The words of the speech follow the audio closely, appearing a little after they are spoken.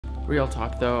Real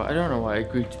talk though, I don't know why I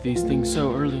agreed to these things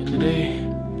so early in the day.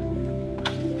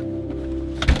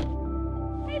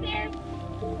 Hey there.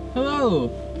 Hello.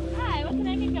 Hi, what can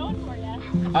I get going for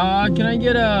you? Can I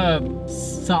get a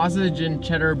sausage and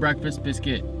cheddar breakfast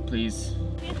biscuit, please?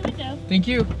 Here's the window. Thank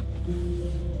you.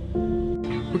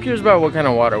 Who cares about what kind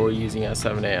of water we're using at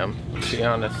 7 a.m., to be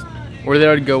honest? We're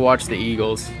there to go watch the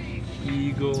Eagles.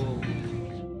 Eagle.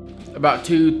 About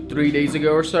 2-3 days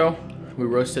ago or so, we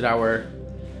roasted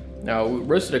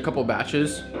a couple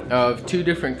batches of 2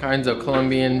 different kinds of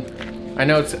Colombian. I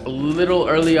know it's a little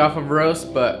early off of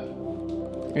roast, but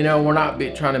you know, we're not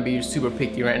trying to be super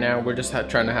picky right now. We're just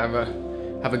trying to have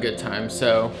a good time.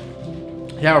 So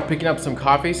yeah, we're picking up some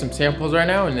coffee, some samples right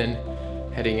now, and then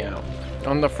heading out.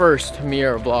 On the first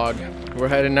Mirror vlog, we're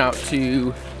heading out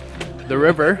to the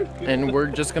river and we're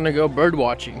just gonna go bird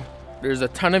watching. There's a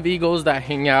ton of eagles that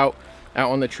hang out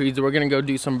on the trees. We're gonna go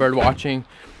do some bird watching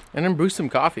and then brew some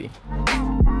coffee.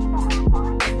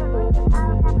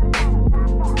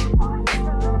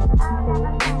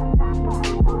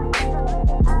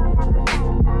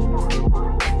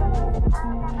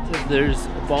 There's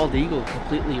a bald eagle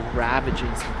completely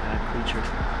ravaging some kind of creature,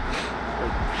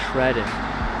 like shredded,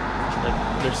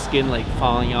 like their skin like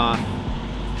falling off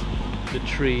the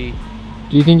tree.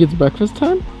 Do you think it's breakfast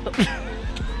time?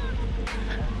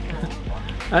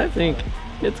 I think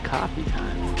it's coffee time.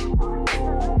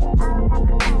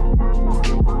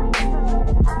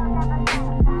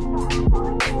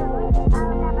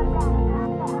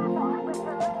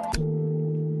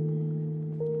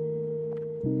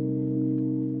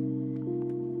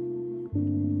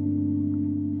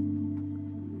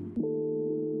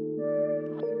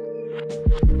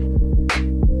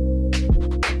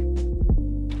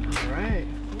 Alright,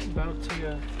 I'm about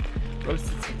to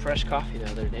roasted some fresh coffee the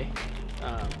other day.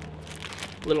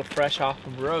 A little fresh off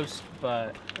of roast,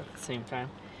 but at the same time,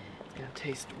 it's gonna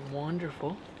taste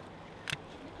wonderful.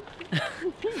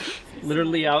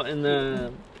 Literally out in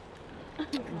the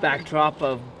backdrop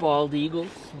of bald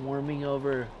eagles swarming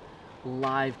over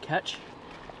live catch.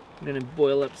 I'm gonna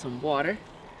boil up some water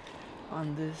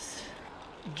on this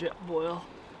jet boil.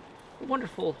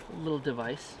 Wonderful little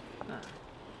device.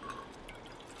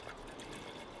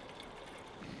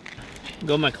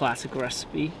 Go my classic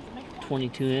recipe,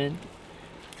 22 in,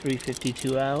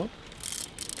 352 out.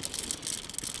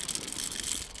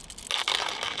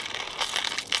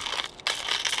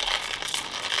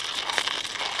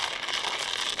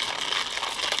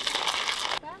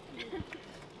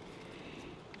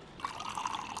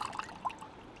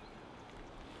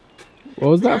 What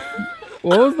was that?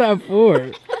 What was that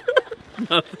for?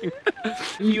 Nothing.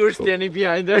 You were standing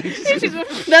behind there.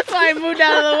 That's why I moved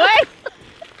out of the way.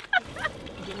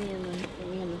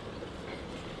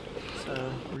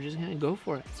 So we're just gonna go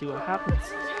for it, see what happens.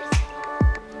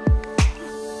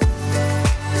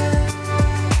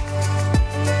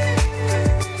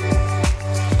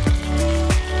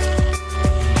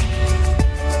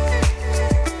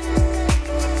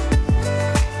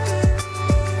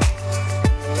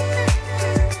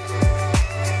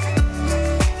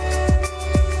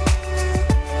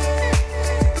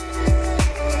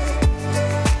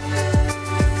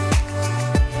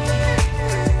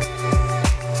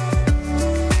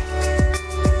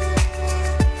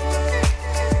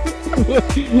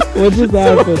 What just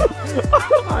happened?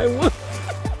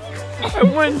 I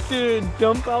went to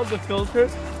dump out the filter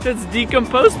that's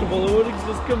decomposable. It would have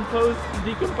just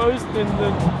decomposed in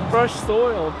the fresh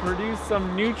soil, produced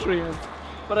some nutrients.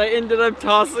 But I ended up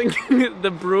tossing the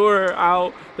brewer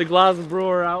out, the glass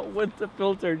brewer out with the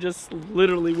filter, just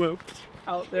literally went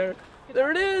out there. There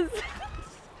it is!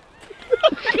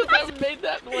 Because I made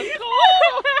that one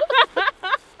call!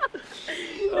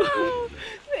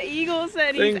 The eagle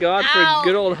said he's Thank God out. for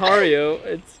good old Hario,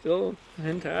 it's still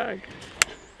intact.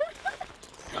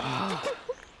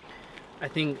 I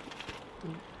think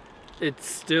it's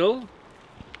still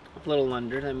a little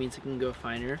under, that means it can go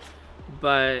finer.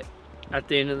 But at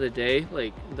the end of the day,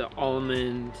 like the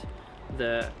almond,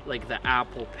 the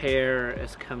apple pear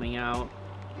is coming out.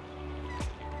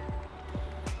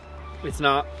 It's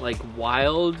not like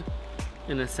wild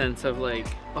in a sense of like,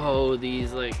 oh,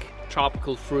 these like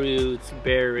tropical fruits,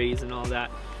 berries and all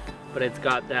that, but it's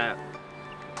got that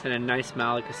kind of nice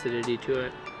malic acidity to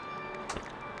it.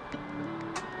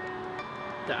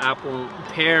 The apple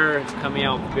pear is coming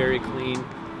out very clean.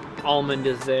 Almond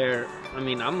is there. I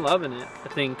mean, I'm loving it. I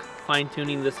think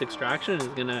fine-tuning this extraction is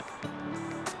gonna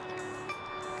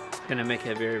make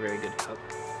it a very, very good cup.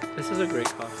 This is a great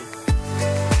coffee.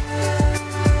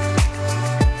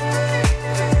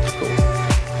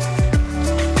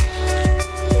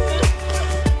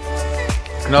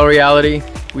 In all reality,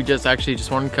 We just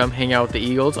wanted to come hang out with the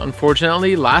eagles.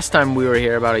 Unfortunately, last time we were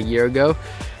here about a year ago,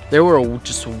 there were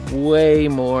just way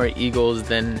more eagles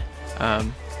than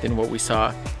what we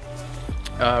saw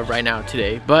right now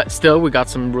today. But still, we got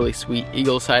some really sweet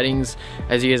eagle sightings,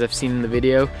 as you guys have seen in the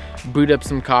video. Brewed up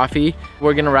some coffee.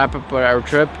 We're gonna wrap up our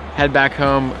trip, head back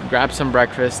home, grab some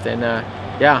breakfast, and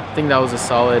yeah, I think that was a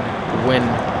solid win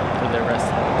for the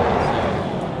rest of the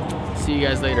day. So, see you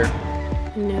guys later.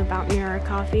 I knew about Mirror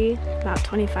Coffee about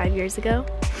 25 years ago.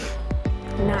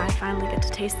 And now I finally get to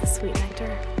taste the sweet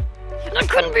nectar. And I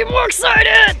couldn't be more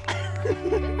excited!